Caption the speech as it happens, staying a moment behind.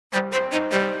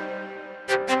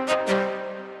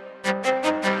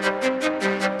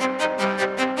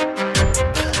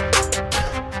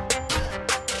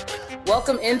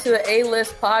into the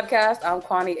A-List podcast. I'm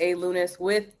Kwani A. Lunis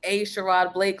with A.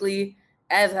 Sherrod Blakely.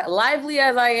 As lively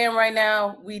as I am right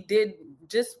now, we did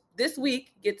just this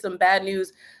week get some bad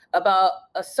news about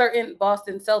a certain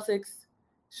Boston Celtics.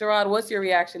 Sherrod, what's your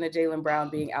reaction to Jaylen Brown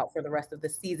being out for the rest of the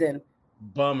season?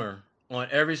 Bummer on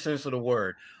every sense of the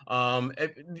word. To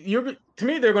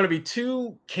me, there are going to be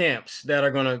two camps that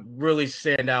are going to really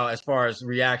stand out as far as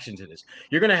reaction to this.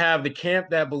 You're going to have the camp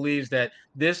that believes that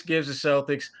this gives the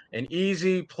Celtics an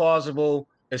easy, plausible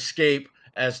escape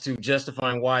as to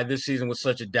justifying why this season was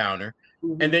such a downer.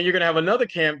 Mm-hmm. And then you're going to have another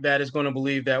camp that is going to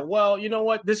believe that, well, you know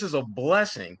what, this is a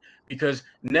blessing because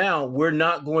now we're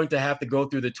not going to have to go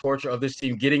through the torture of this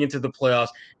team getting into the playoffs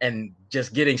and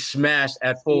just getting smashed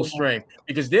at full strength.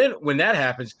 Because then when that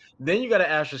happens, then you got to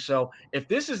ask yourself, if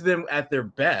this is them at their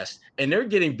best and they're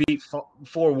getting beat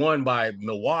 4-1 by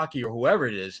Milwaukee or whoever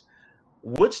it is,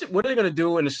 what are they going to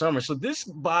do in the summer? So this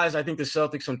buys, I think, the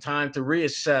Celtics some time to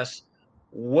reassess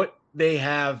what they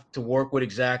have to work with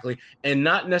exactly and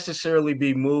not necessarily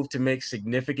be moved to make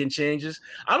significant changes.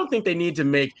 I don't think they need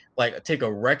to take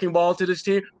a wrecking ball to this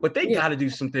team, but they got to do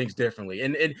some things differently.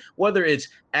 And whether it's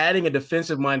adding a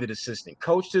defensive-minded assistant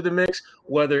coach to the mix,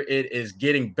 whether it is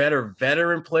getting better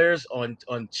veteran players on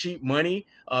cheap money,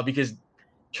 because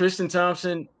Tristan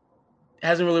Thompson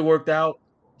hasn't really worked out.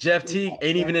 Jeff Teague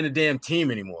ain't even in the damn team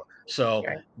anymore. So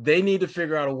they need to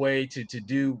figure out a way to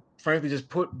do, frankly, just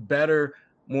put better,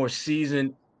 more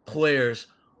seasoned players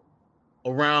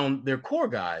around their core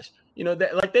guys. You know,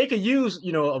 that like they could use,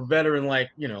 a veteran guy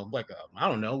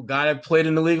that played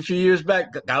in the league a few years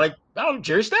back, a guy like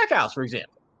Jerry Stackhouse, for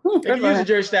example. They could use a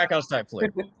Jerry Stackhouse type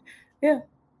player. Yeah.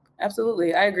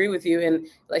 Absolutely. I agree with you. And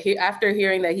after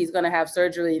hearing that he's going to have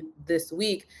surgery this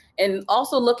week and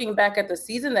also looking back at the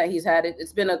season that he's had,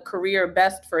 it's been a career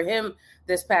best for him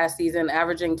this past season,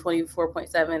 averaging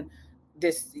 24.7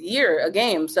 this year a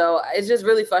game. So it's just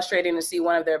really frustrating to see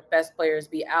one of their best players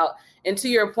be out. And to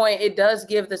your point, it does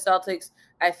give the Celtics,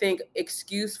 I think,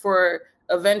 excuse for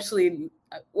eventually,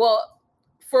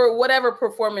 for whatever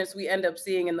performance we end up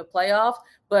seeing in the playoffs.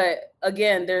 But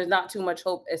again, there's not too much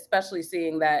hope, especially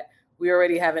seeing that we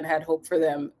already haven't had hope for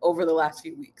them over the last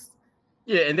few weeks.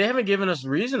 Yeah, and they haven't given us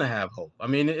reason to have hope. I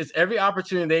mean, it's every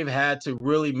opportunity they've had to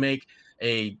really make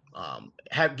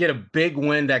get a big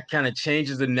win that kind of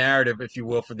changes the narrative, if you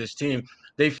will, for this team.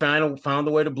 They found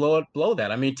a way to blow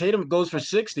that. I mean, Tatum goes for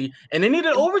 60, and they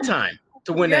needed overtime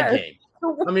to win that game.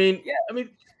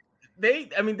 They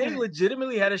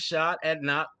legitimately had a shot at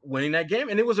not winning that game.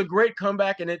 And it was a great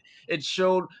comeback. And it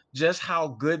showed just how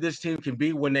good this team can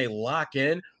be when they lock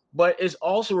in. But it's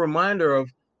also a reminder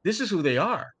of this is who they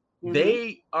are. Mm-hmm.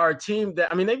 They are a team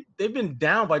that, they've been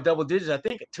down by double digits, I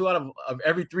think 2 out of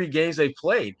every 3 games they've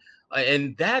played.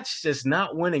 And that's just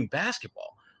not winning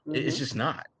basketball. Mm-hmm. It's just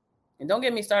not. And don't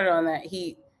get me started on that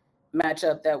Heat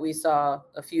matchup that we saw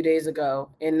a few days ago.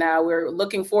 And now we're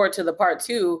looking forward to the part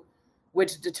 2,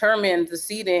 which determines the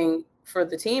seeding for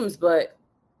the teams. But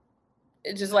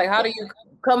it's just like, how do you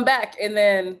come back and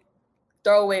then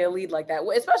throw away a lead like that?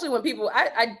 Especially when people,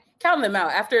 I count them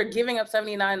out. After giving up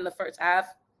 79 in the first half,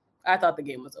 I thought the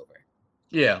game was over.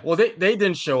 Yeah, well, they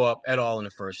didn't show up at all in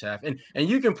the first half. And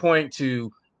you can point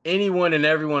to anyone and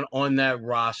everyone on that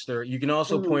roster. You can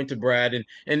also point to Brad,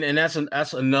 and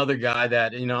that's another guy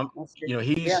that,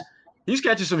 he's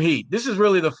catching some heat. This is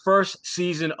really the first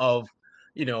season of,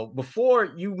 before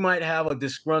you might have a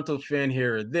disgruntled fan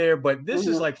here or there, but this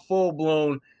is like full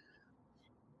blown.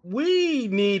 We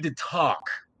need to talk,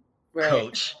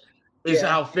 coach, is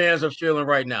how fans are feeling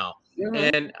right now.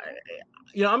 Mm-hmm. And,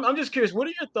 I'm just curious, what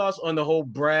are your thoughts on the whole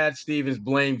Brad Stevens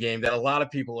blame game that a lot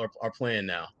of people are playing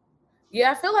now?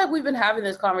 Yeah, I feel like we've been having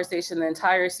this conversation the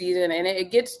entire season, and it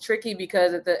gets tricky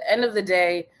because at the end of the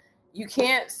day, you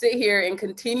can't sit here and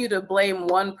continue to blame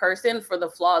one person for the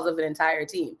flaws of an entire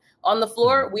team. On the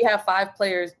floor, we have 5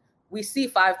 players. We see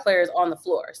 5 players on the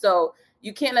floor. So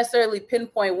you can't necessarily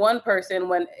pinpoint one person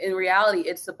when in reality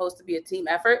it's supposed to be a team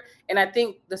effort. And I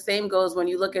think the same goes when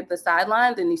you look at the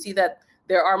sidelines and you see that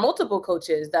there are multiple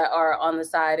coaches that are on the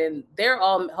side and they're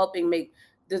all helping make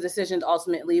the decisions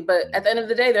ultimately. But at the end of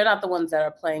the day, they're not the ones that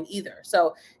are playing either.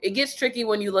 So it gets tricky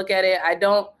when you look at it. I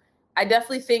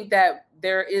definitely think that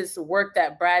there is work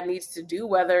that Brad needs to do,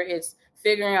 whether it's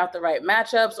figuring out the right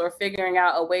matchups or figuring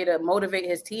out a way to motivate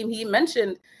his team. He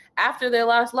mentioned after their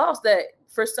last loss that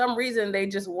for some reason they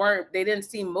didn't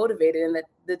seem motivated, and that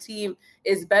the team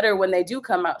is better when they do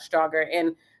come out stronger.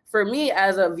 And for me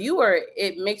as a viewer,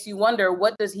 it makes you wonder,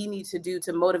 what does he need to do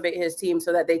to motivate his team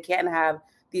so that they can have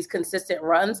these consistent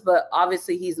runs? But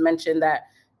obviously he's mentioned that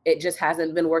it just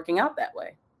hasn't been working out that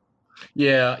way.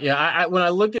 Yeah. I when I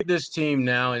look at this team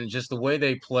now and just the way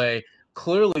they play,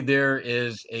 clearly there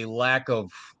is a lack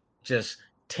of just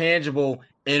tangible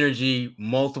energy,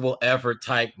 multiple effort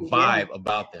type Yeah. vibe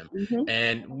about them. Hmm.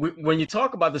 And when you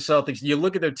talk about the Celtics, you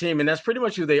look at their team, and that's pretty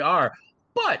much who they are.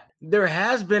 But there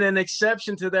has been an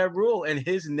exception to that rule, and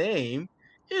his name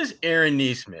is Aaron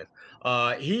Nesmith.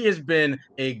 He has been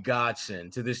a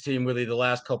godsend to this team really the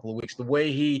last couple of weeks. The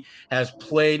way he has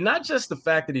played, not just the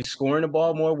fact that he's scoring the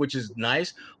ball more, which is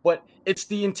nice, but it's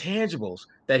the intangibles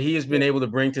that he has been Yeah. able to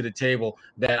bring to the table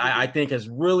that I think has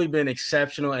really been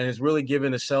exceptional and has really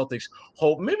given the Celtics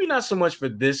hope. Maybe not so much for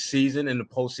this season in the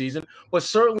postseason, but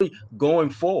certainly going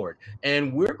forward.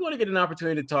 And we're going to get an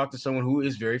opportunity to talk to someone who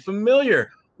is very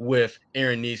familiar with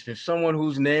Aaron Nesmith, someone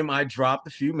whose name I dropped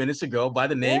a few minutes ago by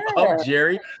the name of Yeah.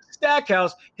 Jerry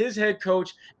Stackhouse, his head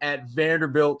coach at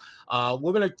Vanderbilt.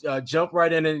 We're going to jump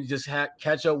right in and just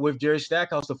catch up with Jerry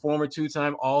Stackhouse, the former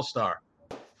two-time All-Star.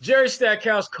 Jerry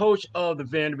Stackhouse, coach of the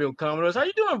Vanderbilt Commodores. How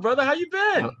you doing, brother? How you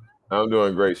been? I'm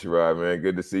doing great, Sherrod, man.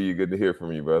 Good to see you. Good to hear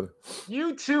from you, brother.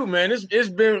 You too, man. It's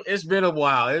been a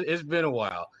while. It's been a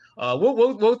while.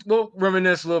 We'll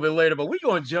reminisce a little bit later, but we're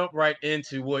gonna jump right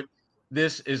into what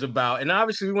this is about. And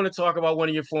obviously, we want to talk about one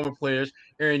of your former players,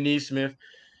 Aaron Nesmith.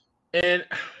 And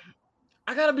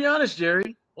I gotta be honest,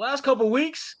 Jerry. Last couple of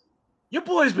weeks, your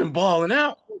boy's been balling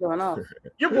out. What's going on?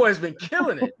 Your boy's been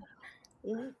killing it.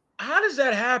 How does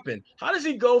that happen? How does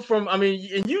he go from, I mean,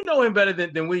 and you know him better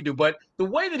than we do, but the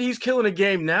way that he's killing the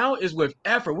game now is with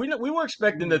effort. We were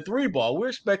expecting the three ball. We were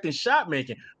expecting shot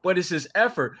making, but it's his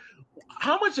effort.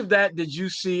 How much of that did you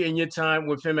see in your time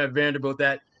with him at Vanderbilt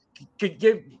that could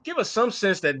give us some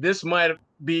sense that this might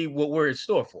be what we're in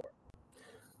store for?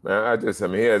 Man, he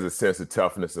has a sense of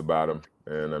toughness about him.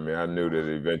 And I mean, I knew that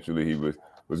eventually he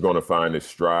was going to find his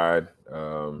stride.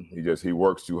 He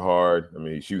works too hard. I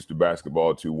mean, he shoots the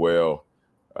basketball too well.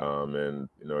 And,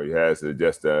 he has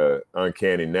just an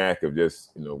uncanny knack of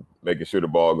just, making sure the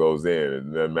ball goes in.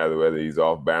 It doesn't matter whether he's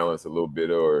off balance a little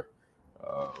bit or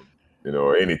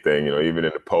anything, even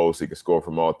in the post, he can score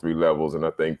from all three levels. And I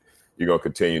think you're going to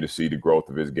continue to see the growth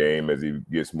of his game as he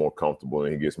gets more comfortable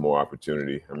and he gets more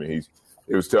opportunity. I mean,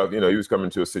 it was tough. He was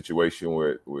coming to a situation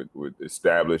with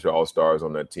established all-stars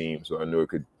on that team. So I knew it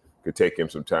could take him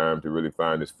some time to really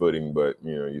find his footing. But,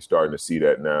 you're starting to see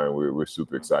that now, and we're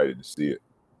super excited to see it.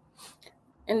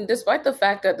 And despite the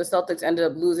fact that the Celtics ended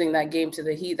up losing that game to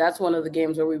the Heat, that's one of the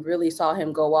games where we really saw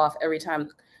him go off every time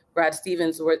Brad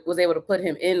Stevens was able to put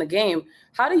him in the game.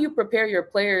 How do you prepare your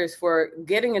players for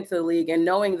getting into the league and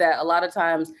knowing that a lot of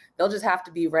times they'll just have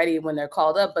to be ready when they're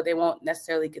called up, but they won't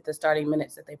necessarily get the starting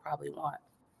minutes that they probably want?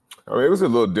 I mean, it was a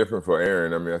little different for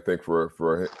Aaron. I mean, I think for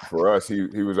us,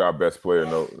 he was our best player,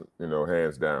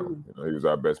 hands down. Mm-hmm. He was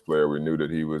our best player. We knew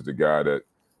that he was the guy that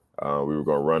we were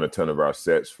going to run a ton of our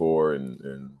sets for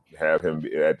and have him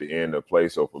be at the end of play.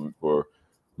 So for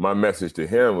my message to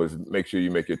him was make sure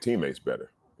you make your teammates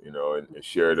better. And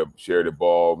share the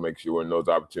ball, make sure when those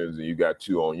opportunities and you got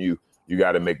two on you, you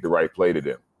got to make the right play to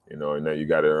them, and then you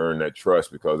got to earn that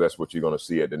trust because that's what you're going to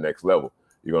see at the next level.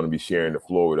 You're going to be sharing the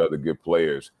floor with other good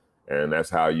players, and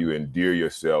that's how you endear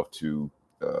yourself to,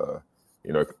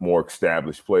 more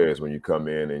established players when you come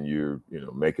in and you're,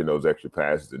 making those extra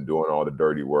passes and doing all the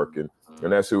dirty work. And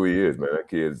that's who he is, man. That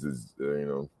kid is,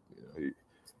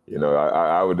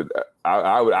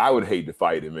 I would hate to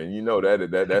fight him, and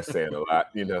that's saying a lot.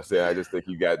 I just think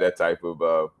you got that type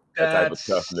of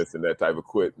toughness and that type of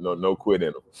no quit in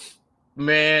him.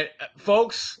 Man,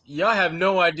 folks, y'all have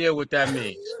no idea what that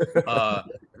means.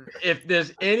 If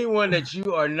there's anyone that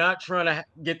you are not trying to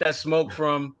get that smoke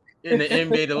from in the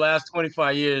NBA the last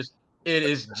 25 years, it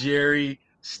is Jerry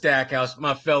Stackhouse,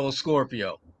 my fellow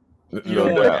Scorpio. No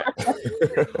doubt.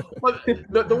 But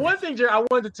the one thing, Jerry, I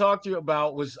wanted to talk to you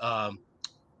about was,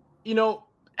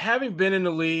 having been in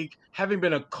the league, having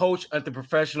been a coach at the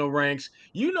professional ranks,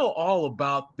 you know all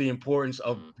about the importance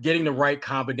of getting the right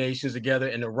combinations together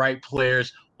and the right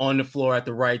players on the floor at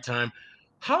the right time.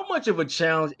 How much of a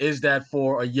challenge is that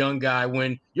for a young guy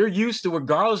when you're used to,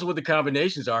 regardless of what the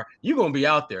combinations are, you're going to be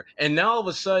out there. And now all of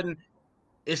a sudden,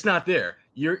 it's not there.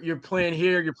 You're playing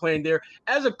here, you're playing there.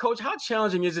 As a coach, how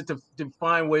challenging is it to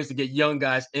find ways to get young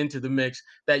guys into the mix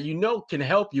that can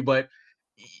help you, but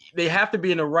they have to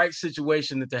be in the right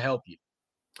situation to help you?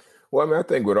 Well, I mean, I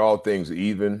think with all things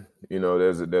even,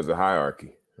 there's a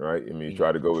hierarchy, right? I mean, you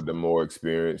try to go with the more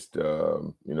experienced,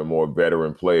 more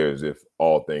veteran players if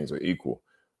all things are equal.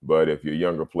 But if your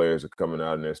younger players are coming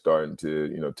out and they're starting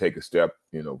to, take a step,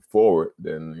 forward,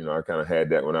 then, I kind of had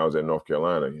that when I was at North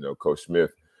Carolina. Coach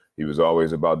Smith, he was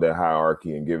always about that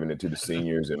hierarchy and giving it to the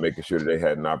seniors and making sure that they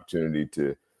had an opportunity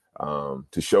to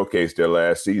to showcase their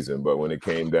last season. But when it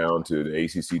came down to the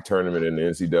ACC tournament and the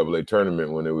NCAA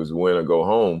tournament, when it was win or go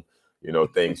home,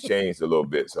 things changed a little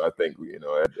bit. So I think,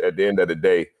 at the end of the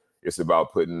day, it's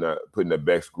about putting the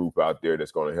best group out there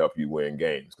that's going to help you win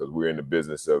games, because we're in the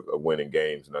business of winning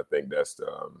games. And I think that's,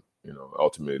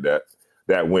 ultimately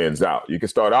that wins out. You can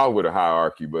start out with a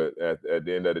hierarchy, but at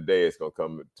the end of the day, it's going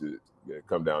to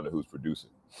come down to who's producing.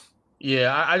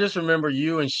 Yeah, I just remember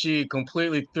you and she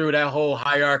completely threw that whole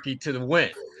hierarchy to the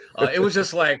wind. It was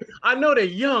just like, I know they're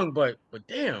young, but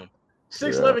damn,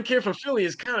 6'11" kid from Philly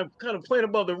is kind of playing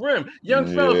above the rim.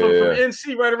 Young fella from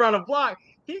NC right around the block.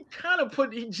 He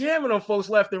jamming on folks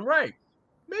left and right.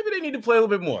 Maybe they need to play a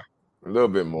little bit more. A little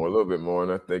bit more.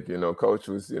 And I think, Coach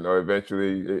was,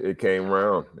 eventually it came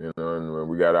around, and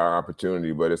we got our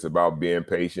opportunity. But it's about being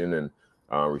patient and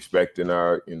respecting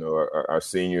our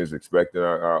seniors, respecting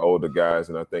our older guys.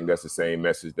 And I think that's the same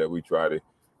message that we try to,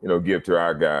 give to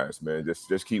our guys, man.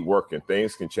 Just keep working.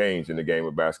 Things can change in the game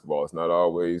of basketball. It's not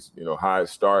always, how it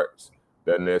starts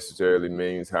doesn't necessarily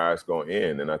means how it's going to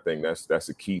end. And I think that's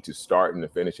the key to starting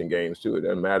and finishing games too. It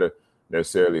doesn't matter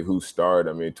necessarily who started.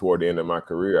 I mean, toward the end of my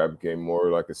career, I became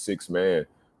more like a sixth man,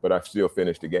 but I still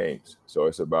finished the games. So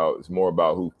it's more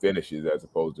about who finishes as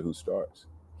opposed to who starts.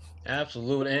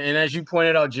 Absolutely. And as you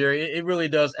pointed out, Jerry, it really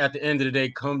does, at the end of the day,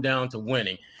 come down to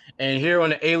winning. And here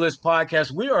on the A-List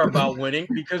podcast, we are about winning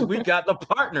because we got the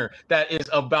partner that is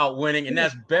about winning, and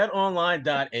that's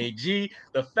betonline.ag,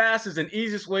 the fastest and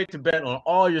easiest way to bet on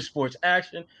all your sports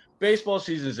action. Baseball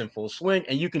season is in full swing,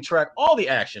 and you can track all the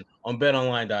action on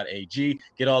betonline.ag.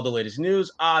 Get all the latest news,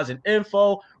 odds, and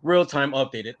info, real-time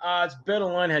updated odds.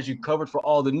 BetOnline has you covered for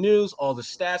all the news, all the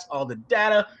stats, all the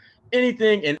data,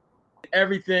 anything and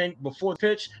everything before the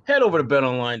pitch. Head over to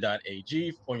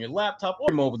betonline.ag on your laptop or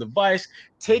your mobile device.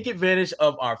 Take advantage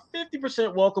of our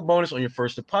 50% welcome bonus on your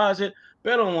first deposit.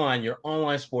 BetOnline, your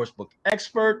online sportsbook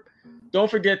expert. Don't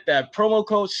forget that promo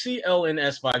code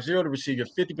CLNS50 to receive your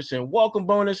 50% welcome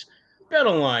bonus.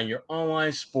 BetOnline, your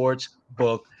online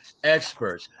sportsbook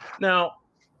experts. Now,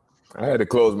 I had to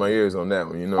close my ears on that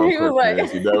one. He was like, I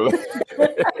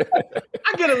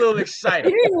get a little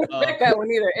excited. You didn't expect that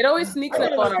one either. It always sneaks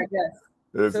up on our guests.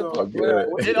 It's all good.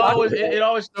 It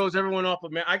always throws everyone off,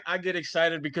 but man, I get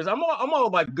excited because I'm all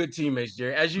about good teammates,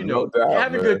 Jerry. As you know,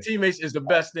 having good teammates is the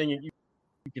best thing you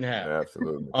can have.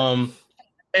 Absolutely.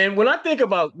 And when I think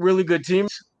about really good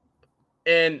teams,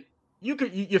 and you're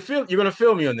gonna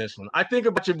feel me on this one. I think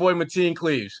about your boy Mateen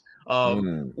Cleaves.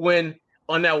 When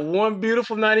on that one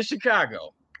beautiful night in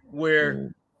Chicago,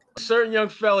 where a certain young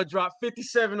fella dropped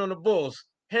 57 on the Bulls,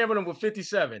 hammered them with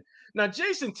 57. Now,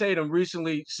 Jason Tatum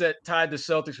recently tied the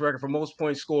Celtics record for most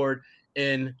points scored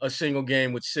in a single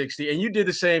game with 60, and you did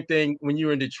the same thing when you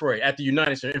were in Detroit at the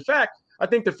United Center. In fact, I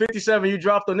think the 57 you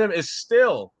dropped on them is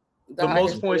still the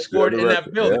most points scored in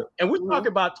that building. Yeah. And we're talking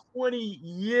about 20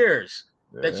 years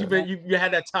that you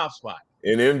had that top spot.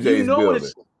 In MJ's building.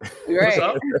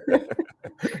 Right.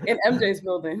 In MJ's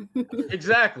building.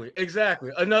 Exactly.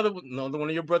 Another one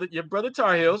of your brother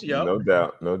Tar Heels. Yep.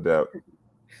 No doubt.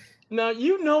 Now,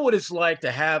 you know what it's like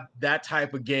to have that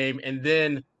type of game and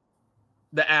then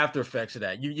the after effects of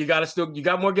that. You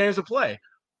got more games to play.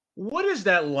 What is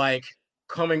that like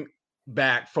coming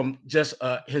back from just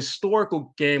a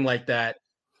historical game like that?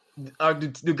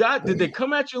 Did they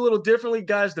come at you a little differently,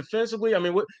 guys, defensively? I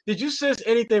mean, did you sense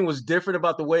anything was different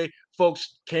about the way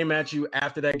folks came at you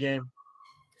after that game?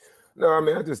 No, I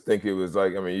mean, I just think it was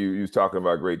like, I mean, you was talking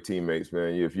about great teammates,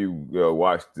 man. If you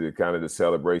watched the kind of the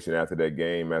celebration after that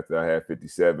game, after I had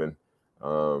 57,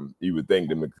 you would think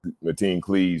that Mateen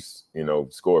Cleaves,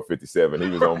 scored 57. He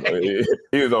was on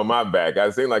he was on my back. I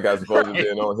seemed like I was supposed to be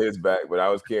on his back, but I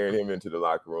was carrying him into the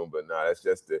locker room. But no, that's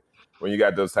just when you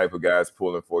got those type of guys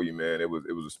pulling for you, man. It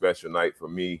was a special night for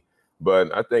me.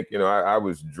 But I think, I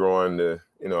was drawing a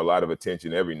lot of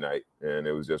attention every night. And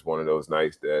it was just one of those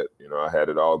nights that, I had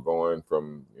it all going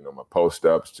from, my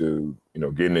post-ups to,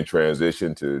 getting in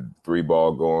transition to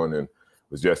 3-ball going. And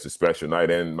it was just a special night.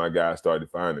 And my guys started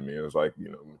finding me. It was like,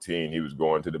 Mateen, he was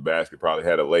going to the basket, probably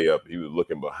had a layup. He was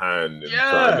looking behind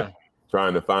and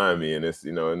trying to find me. And it's,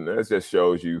 and that just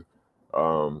shows you,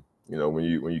 when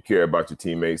you care about your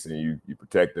teammates and you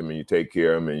protect them and you take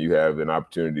care of them and you have an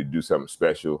opportunity to do something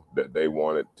special that they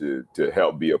wanted to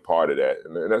help be a part of that.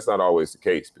 And that's not always the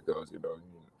case because,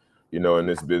 in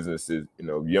this business is,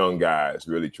 young guys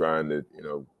really trying to,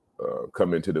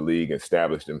 come into the league and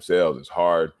establish themselves. It's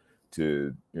hard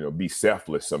to, be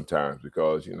selfless sometimes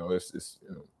because, it's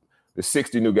there's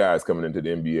 60 new guys coming into the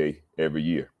NBA every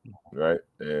year, right?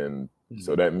 And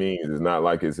so that means it's not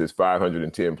like it's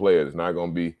 510 players. It's not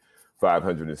going to be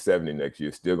 570 next year.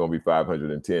 It's still going to be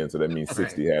 510. So that means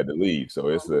 60 had to leave. So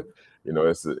it's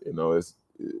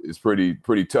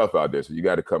pretty tough out there. So you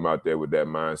got to come out there with that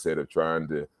mindset of trying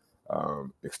to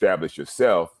establish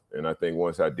yourself. And I think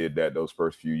once I did that, those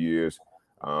first few years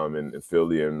in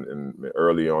Philly and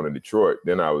early on in Detroit,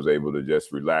 then I was able to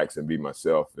just relax and be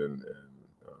myself. And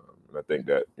I think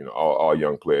that, all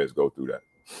young players go through that.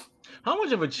 How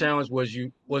much of a challenge was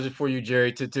it for you,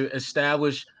 Jerry, to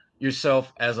establish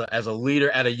yourself as a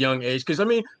leader at a young age? Because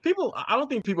I don't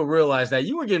think people realize that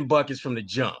you were getting buckets from the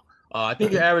jump. I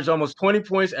think you averaged almost 20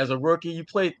 points as a rookie. You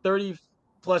played 30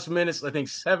 plus minutes, I think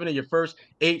 7 of your first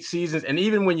 8 seasons. And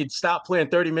even when you stopped playing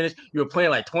 30 minutes, you were playing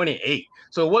like 28.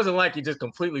 So it wasn't like you just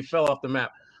completely fell off the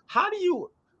map. How do you,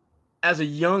 as a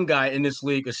young guy in this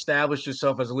league, establish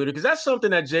yourself as a leader? Because that's something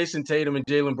that Jason Tatum and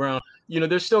Jaylen Brown,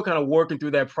 they're still kind of working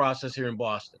through that process here in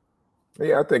Boston.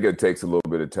 Yeah, I think it takes a little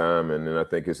bit of time. And then I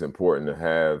think it's important to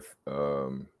have,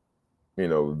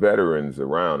 veterans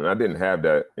around. And I didn't have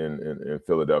that in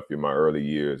Philadelphia in my early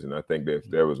years. And I think that if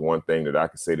there was one thing that I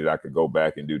could say that I could go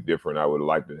back and do different, I would have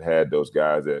liked to have had those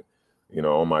guys that,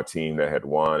 on my team that had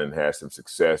won and had some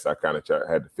success. I kind of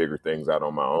had to figure things out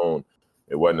on my own.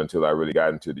 It wasn't until I really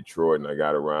got into Detroit and I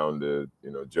got around to,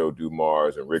 Joe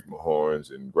Dumars and Rick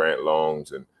Mahorns and Grant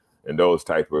Longs and those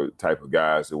type of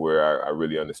guys to where I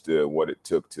really understood what it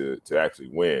took to actually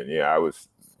win. Yeah, I was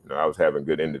having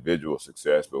good individual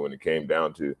success, but when it came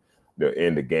down to the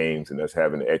end of games and us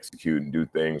having to execute and do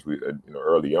things, we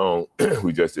early on,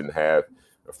 we just didn't have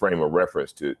a frame of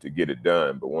reference to get it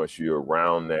done. But once you're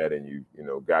around that and you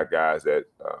got guys that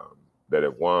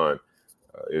have won,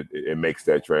 it makes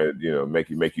that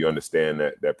make you understand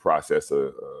that process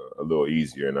a little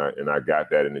easier. And I got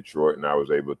that in Detroit, and I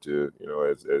was able to,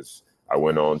 as I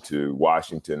went on to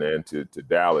Washington and to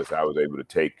Dallas, I was able to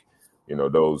take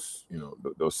those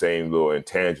same little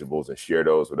intangibles and share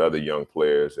those with other young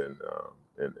players and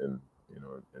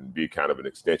be kind of an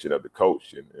extension of the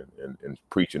coach and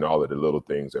preaching all of the little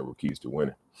things that were keys to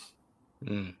winning.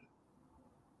 Mm.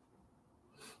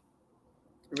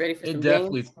 Ready for some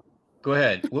definitely games? Go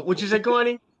ahead. What you say,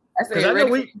 Connie? I said,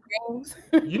 ready for games?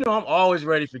 I'm always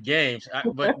ready for games.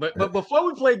 But before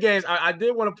we play games, I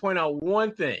did want to point out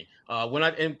one thing.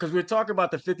 Because we're talking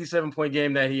about the 57-point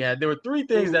game that he had, there were 3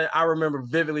 things that I remember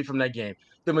vividly from that game.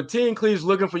 The Mateen Cleaves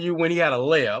looking for you when he had a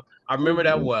layup. I remember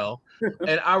that well.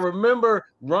 And I remember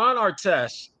Ron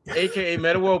Artest, a.k.a.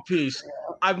 Metta World Peace.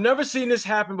 I've never seen this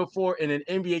happen before in an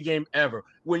NBA game ever.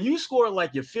 When you scored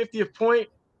like your 50th point,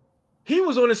 he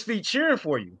was on his feet cheering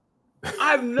for you.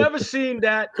 I've never seen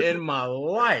that in my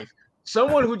life.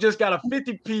 Someone who just got a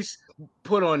 50-piece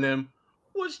put on them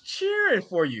was cheering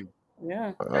for you.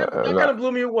 Yeah. That kind of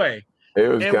blew me away. It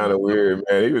was kind of weird,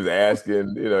 man. He was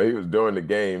asking, he was during the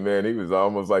game, man. He was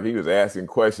almost like he was asking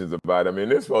questions about it. I mean,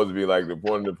 this is supposed to be like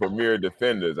one of the premier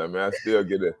defenders. I mean, I still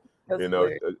get a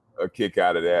kick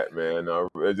out of that, man.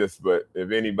 But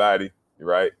if anybody,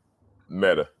 right,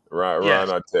 Metta. Ron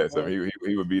Artest. I mean,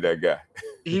 he would be that guy.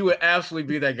 He would absolutely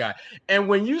be that guy. And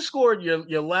when you scored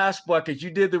your last bucket, you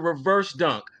did the reverse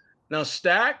dunk. Now,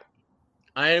 Stack,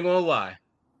 I ain't gonna lie,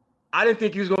 I didn't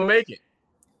think he was gonna make it.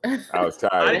 I was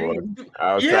tired.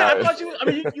 I thought you. I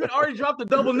mean, you had already dropped the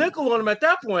double nickel on him at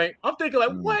that point. I'm thinking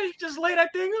like, what? He just laid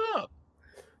that thing up.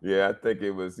 Yeah, I think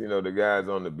it was. The guys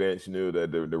on the bench knew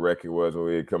that the record was when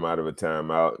we had come out of a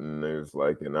timeout, and it was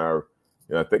like, I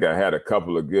think I had a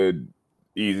couple of good.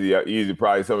 Easy,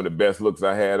 probably some of the best looks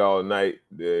I had all night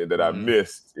that I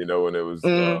missed, when it was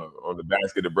on the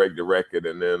basket to break the record.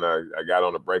 And then I got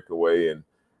on a breakaway and,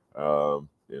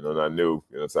 and I knew,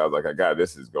 so I was like,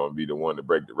 this is going to be the one to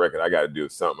break the record. I got to do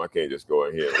something. I can't just go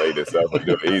in here and lay this up and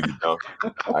do an easy dunk.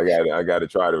 I got to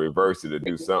try to reverse it or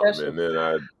do something. And then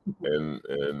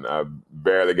I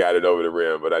barely got it over the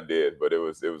rim, but I did. But it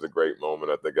was a great moment.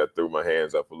 I think I threw my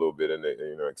hands up a little bit in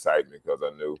excitement because I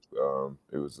knew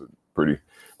it was a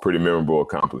pretty memorable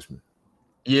accomplishment.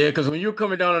 Yeah, because when you were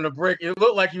coming down on the break, it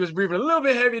looked like you was breathing a little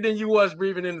bit heavier than you was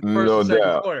breathing in the first and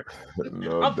second quarter.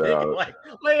 I'm thinking like,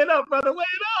 lay it up, brother, lay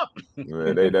it up.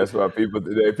 Man, that's why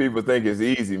people think it's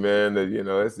easy, man. That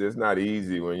it's not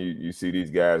easy when you see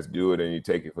these guys do it and you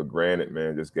take it for granted,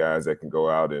 man. Just guys that can go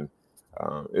out and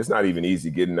it's not even easy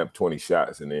getting up 20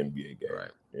 shots in the NBA game. Right.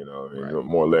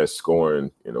 More or less scoring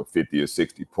 50 or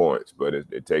 60 points, but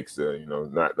it takes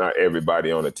not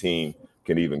everybody on a team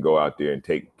can even go out there and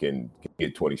can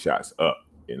get 20 shots up,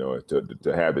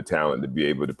 to have the talent to be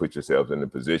able to put yourself in a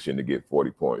position to get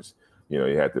 40 points. You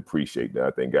have to appreciate that.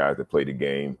 I think guys that play the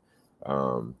game,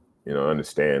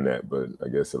 understand that. But I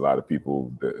guess a lot of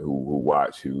people who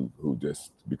watch who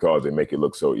just, because they make it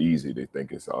look so easy, they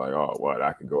think it's all like, oh, what,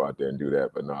 I can go out there and do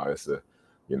that. But no, it's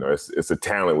a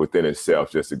talent within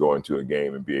itself just to go into a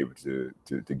game and be able to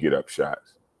get up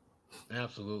shots.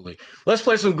 Absolutely. Let's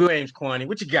play some games, Kwani.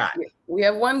 What you got? We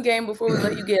have one game before we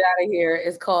let you get out of here.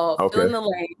 It's called Fill in the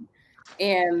Lane,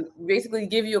 and basically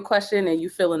give you a question and you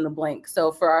fill in the blank.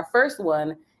 So for our first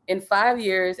one, in 5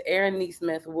 years, Aaron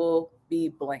Nesmith will be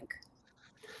blank.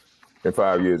 In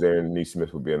 5 years, Aaron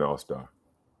Nesmith will be an all-star.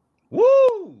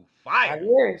 Woo! Fire. 5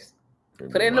 years.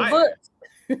 Put it in the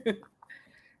books.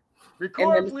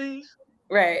 Record, please.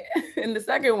 Right. And the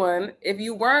second one, if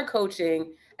you weren't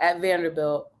coaching at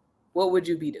Vanderbilt, what would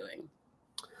you be doing?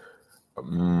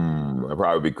 I'd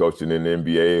probably be coaching in the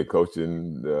NBA or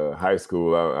coaching high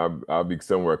school. I'll be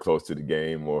somewhere close to the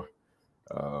game, or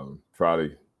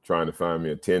probably trying to find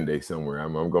me a 10-day somewhere.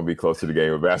 I'm going to be close to the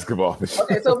game of basketball.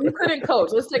 Okay, so if you couldn't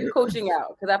coach, let's take coaching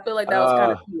out, because I feel like that was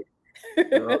kind of cute.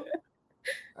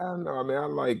 I don't know. I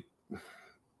mean,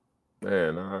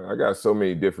 I got so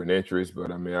many different interests,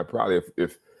 but I mean, I probably,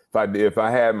 if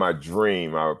I had my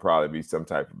dream, I would probably be some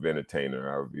type of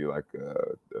entertainer. I would be like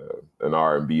an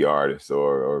R&B artist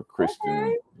or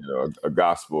Christian, a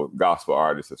gospel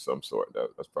artist of some sort.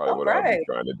 That's probably what I'd be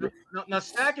trying to do. Now,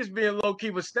 Stack is being low key,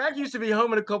 but Stack used to be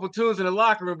humming a couple tunes in the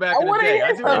locker room back in the day.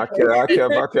 I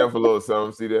kept a little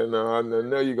something. See that? No, I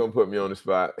know you're gonna put me on the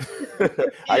spot.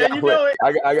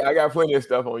 I got plenty of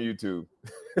stuff on YouTube.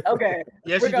 Okay.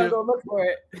 Yes, we're gonna go look for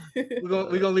it.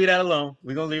 We're gonna leave that alone.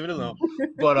 We're gonna leave it alone.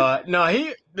 But no,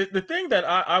 the thing that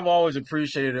I've always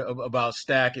appreciated about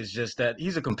Stack is just that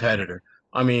he's a competitor.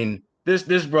 I mean,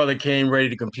 this brother came ready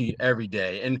to compete every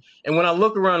day. And when I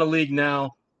look around the league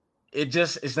now,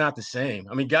 it's not the same.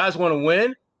 I mean, guys want to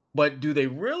win, but do they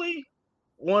really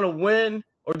want to win,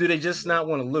 or do they just not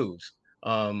want to lose?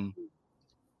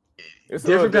 It's a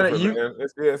little different, man.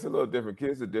 It's a little different.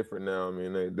 Kids are different now. I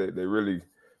mean, they really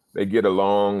get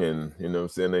along, and what I'm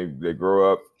saying, they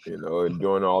grow up, and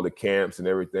doing all the camps and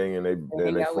everything, and they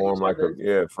form like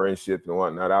friendships and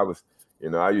whatnot.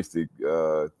 I used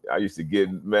to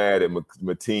get mad at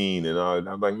Mateen and all.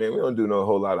 I'm like, man, we don't do no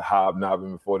whole lot of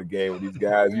hobnobbing before the game with these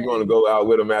guys. You want to go out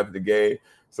with them after the game?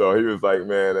 So he was like,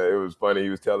 man, it was funny. He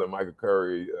was telling Michael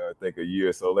Curry, I think a year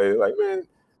or so later, like, man,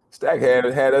 Stack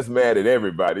had us mad at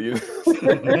everybody.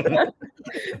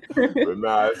 But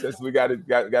nah, it's just we got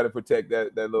to protect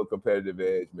that little competitive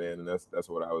edge, man, and that's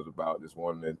what I was about. Just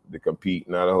wanting to compete,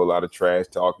 not a whole lot of trash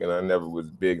talking. I never was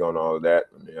big on all of that.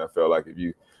 I mean, I felt like if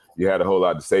you had a whole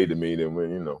lot to say to me, then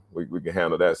we can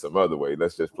handle that some other way.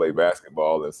 Let's just play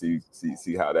basketball and see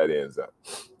how that ends up.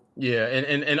 Yeah,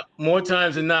 and more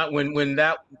times than not, when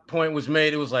that point was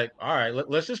made, it was like, all right,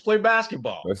 let's just play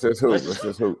basketball. Let's just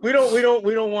hoop. We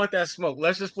don't want that smoke.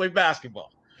 Let's just play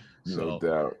basketball. No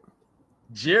doubt.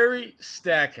 Jerry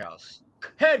Stackhouse,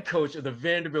 head coach of the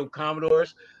Vanderbilt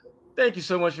Commodores. Thank you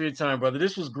so much for your time, brother.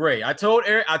 This was great. I told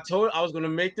Eric, I was going to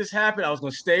make this happen. I was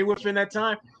going to stay within that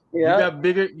time. Yeah.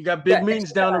 You got big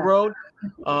meetings down the road.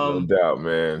 No doubt,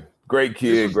 man. Great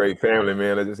kid, great family,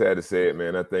 man. I just had to say it,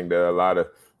 man. I think that a lot of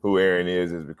who Aaron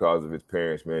is because of his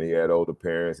parents, man. He had older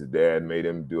parents. His dad made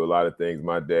him do a lot of things.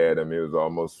 My dad, I mean, it was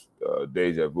almost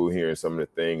deja vu hearing some of the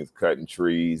things, cutting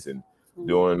trees and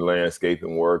doing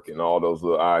landscaping work and all those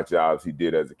little odd jobs he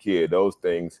did as a kid. Those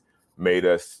things made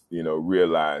us,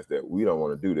 realize that we don't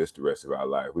want to do this the rest of our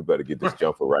life. We better get this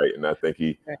jumper right. And I think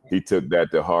he took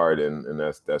that to heart, and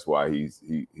that's why he's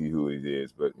who he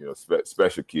is. But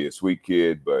special kid, sweet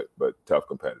kid, but tough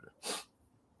competitor.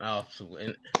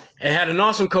 Absolutely, and had an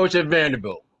awesome coach at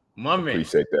Vanderbilt. My man.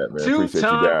 Appreciate that, man.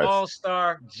 Two-time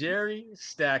All-Star Jerry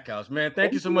Stackhouse. Man,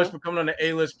 thank you so much for coming on the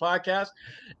A-List podcast,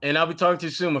 and I'll be talking to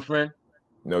you soon, my friend.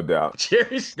 No doubt.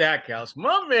 Jerry Stackhouse,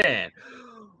 my man.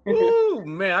 Ooh,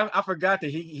 man, I forgot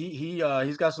that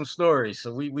he's got some stories.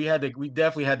 So we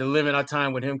definitely had to limit our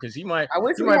time with him because he might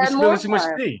be spilling too much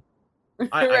tea.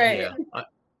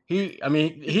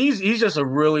 He's just a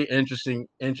really interesting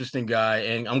guy,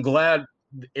 and I'm glad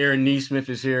Aaron Nesmith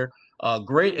is here.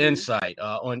 Great insight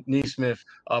on Nesmith,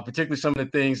 particularly some of the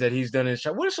things that he's done in the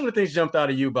shot. What are some of the things jumped out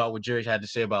of you about what Jerry had to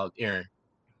say about Aaron?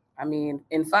 I mean,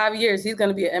 in 5 years, he's going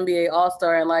to be an NBA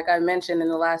All-Star, and like I mentioned in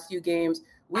the last few games,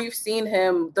 we've seen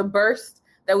him, the burst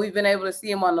that we've been able to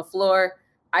see him on the floor.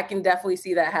 I can definitely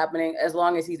see that happening as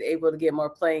long as he's able to get more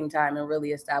playing time and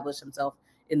really establish himself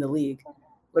in the league.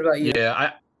 What about you?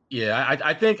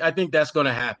 I think that's going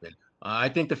to happen. I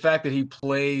think the fact that he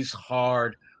plays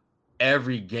hard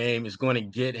every game is going to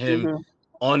get him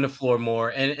on the floor more.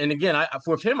 And again,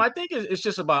 for him, I think it's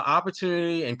just about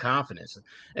opportunity and confidence.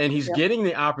 And he's getting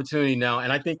the opportunity now.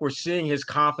 And I think we're seeing his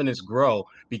confidence grow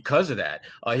because of that.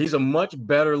 He's a much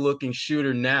better looking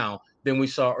shooter now than we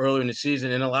saw earlier in the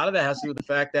season. And a lot of that has to do with the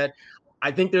fact that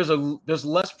I think there's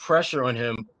less pressure on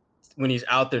him when he's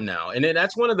out there now. And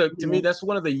that's to me, that's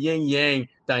one of the yin yang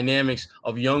dynamics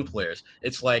of young players.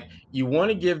 It's like you want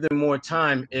to give them more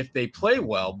time if they play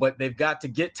well, but they've got to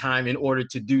get time in order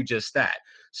to do just that.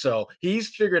 So he's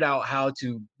figured out how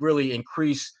to really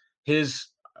increase his,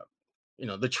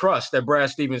 the trust that Brad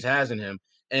Stevens has in him.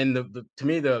 And to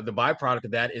me, the byproduct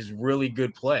of that is really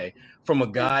good play from a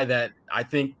guy that I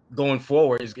think going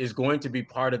forward is going to be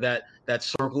part of that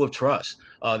circle of trust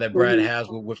that Brad has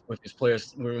with his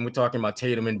players when we're talking about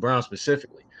Tatum and Brown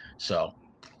specifically. So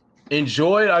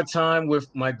enjoyed our time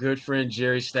with my good friend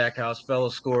Jerry Stackhouse, fellow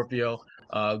Scorpio.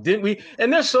 Didn't we?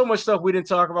 And there's so much stuff we didn't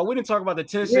talk about. We didn't talk about the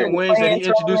 10-cent wings that he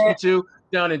introduced me to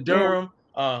down in Durham.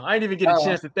 I didn't even get a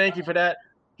chance to thank you for that.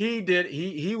 He did.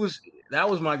 That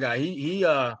was my guy. He's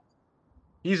a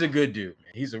good dude.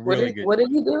 He's a really good. What did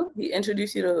he do? He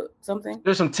introduced you to something?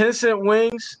 There's some 10-cent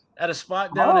wings at a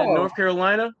spot down in North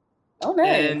Carolina. Oh,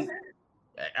 nice. And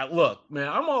look, man,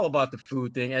 I'm all about the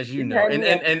food thing, as you know.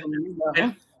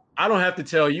 And I don't have to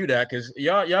tell you that because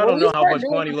y'all don't know how much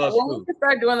Kwani loves food. When we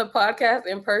start doing the podcast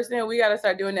in person, we got to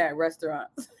start doing that at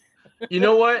restaurants. You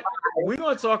know what? We're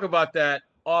going to talk about that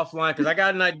offline because I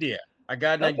got an idea.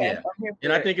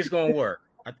 And I think it's going to work.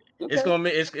 It's going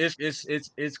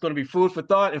to be food for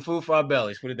thought and food for our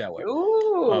bellies. Put it that way.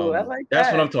 Ooh, I like that.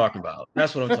 That's what I'm talking about.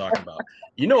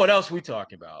 You know what else we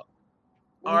talking about?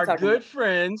 Our good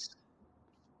friends.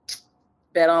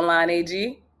 BetOnline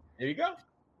AG. There you go.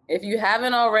 If you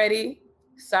haven't already,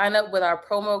 sign up with our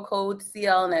promo code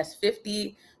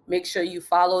CLNS50. Make sure you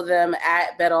follow them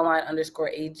at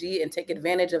betonline_AG and take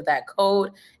advantage of that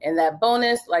code and that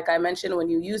bonus. Like I mentioned, when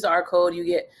you use our code,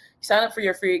 you sign up for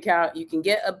your free account. You can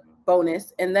get a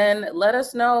bonus, and then let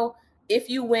us know if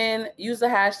you win. Use the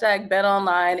hashtag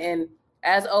BetOnline, and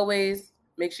as always,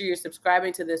 make sure you're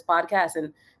subscribing to this podcast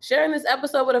and sharing this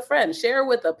episode with a friend. Share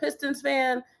with a Pistons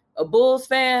fan, a Bulls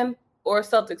fan, or a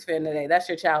Celtics fan today. That's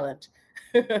your challenge.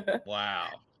 Wow.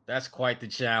 That's quite the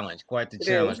challenge.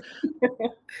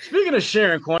 Speaking of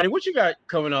sharing, Kwani, what you got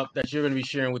coming up that you're going to be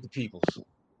sharing with the people?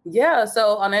 Yeah,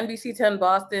 so on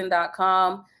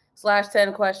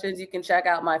NBC10Boston.com/10 questions, you can check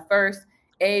out my first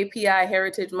AAPI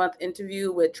Heritage Month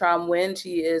interview with Tram Nguyen.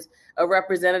 She is a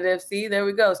representative. See, there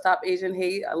we go. Stop Asian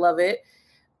hate. I love it.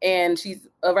 And she's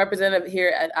a representative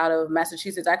here out of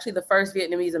Massachusetts, actually the first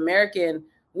Vietnamese American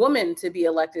woman to be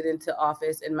elected into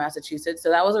office in Massachusetts. So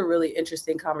that was a really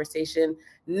interesting conversation.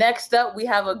 Next up, we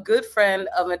have a good friend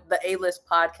of the A-List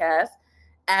podcast,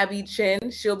 Abby Chin.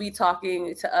 She'll be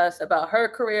talking to us about her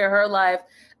career, her life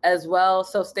as well.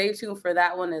 So stay tuned for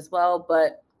that one as well.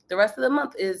 But the rest of the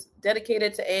month is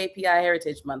dedicated to AAPI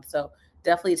Heritage Month. So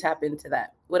definitely tap into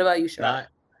that. What about you, Sharad?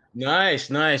 Nice.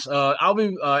 I'll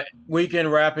be weekend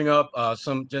wrapping up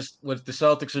some just what the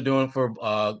Celtics are doing for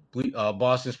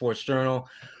Boston Sports Journal.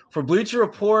 For Bleacher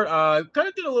Report, kind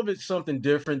of did a little bit something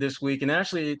different this week, and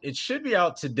actually it should be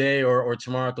out today or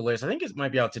tomorrow at the latest. I think it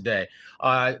might be out today.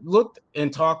 Looked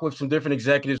and talked with some different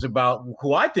executives about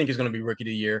who I think is going to be Rookie of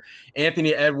the Year,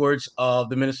 Anthony Edwards of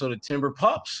the Minnesota Timber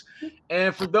Pups.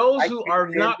 And for those who are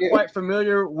not quite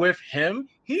familiar with him,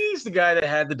 he's the guy that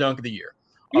had the Dunk of the Year.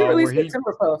 You released the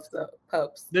Timber Pups, though.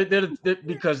 Pups. They're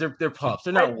because they're pups.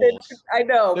 They're not wolves. I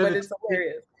know, but it's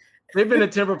hilarious. They've been the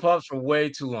Timber Pups for way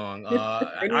too long.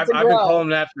 I've been calling them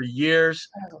that for years.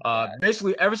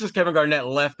 Basically, ever since Kevin Garnett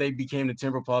left, they became the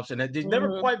Timber Pups, and they've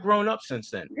never quite grown up since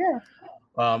then. Yeah.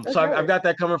 So I've got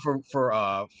that coming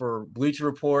for Bleacher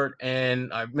Report,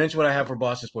 and I mentioned what I have for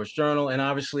Boston Sports Journal, and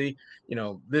obviously,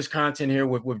 this content here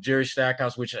with Jerry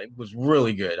Stackhouse, which was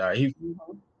really good. I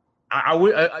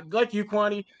like you,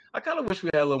 Kwani. I kind of wish we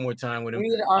had a little more time with him. We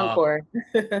need an encore.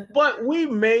 But we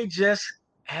may just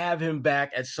have him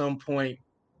back at some point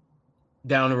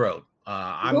down the road.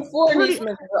 Before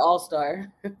Nesmith is an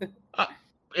all-star.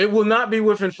 It will not be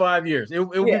within 5 years. It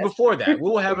will be before that. We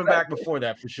will have him back before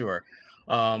that for sure.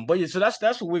 But yeah, so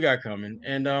that's what we got coming.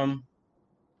 And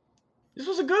this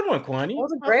was a good one, Kwani. It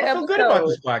was a great episode. I feel good about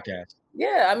this podcast.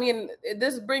 Yeah, I mean,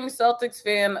 this brings Celtics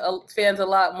fans a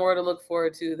lot more to look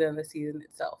forward to than the season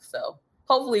itself. So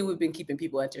hopefully we've been keeping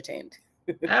people entertained.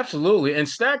 Absolutely. And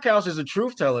Stackhouse is a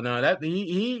truth teller now. That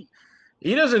he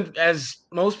doesn't, as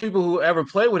most people who ever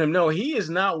play with him know, he is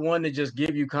not one to just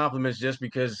give you compliments just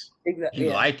because he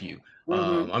like you.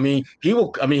 Mm-hmm.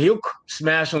 He'll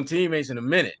smash on teammates in a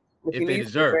minute if they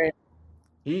deserve it.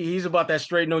 He's about that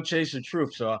straight no chaser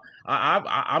truth. So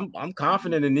I'm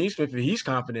confident in Nesmith, and he's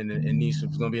confident in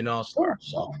Nesmith is going to be an all-star.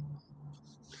 So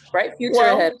bright future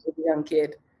ahead for the young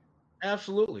kid.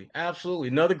 Absolutely.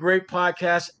 Another great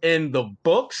podcast in the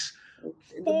books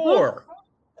for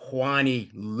Kwani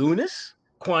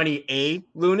A.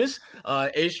 Lunis,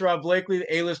 A. Blakely,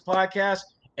 the A-List Podcast,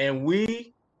 and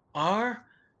we are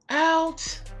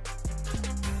out.